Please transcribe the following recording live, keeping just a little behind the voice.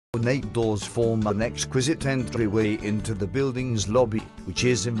ornate doors form an exquisite entryway into the building's lobby, which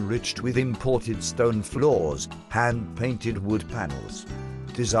is enriched with imported stone floors, hand-painted wood panels.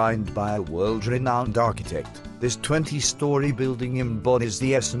 Designed by a world-renowned architect, this 20-story building embodies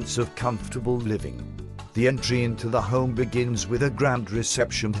the essence of comfortable living. The entry into the home begins with a grand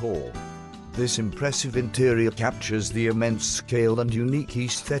reception hall. This impressive interior captures the immense scale and unique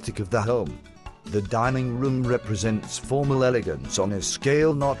aesthetic of the home. The dining room represents formal elegance on a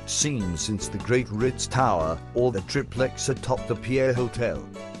scale not seen since the great Ritz Tower or the Triplex atop the Pierre Hotel.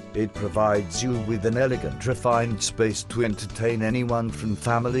 It provides you with an elegant, refined space to entertain anyone from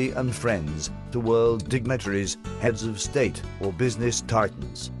family and friends to world dignitaries, heads of state, or business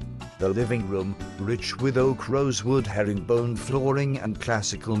titans. The living room, rich with oak rosewood herringbone flooring and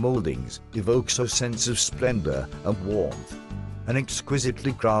classical moldings, evokes a sense of splendor and warmth. An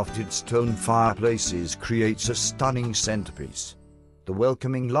exquisitely crafted stone fireplaces creates a stunning centerpiece. The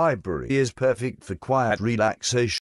welcoming library is perfect for quiet relaxation.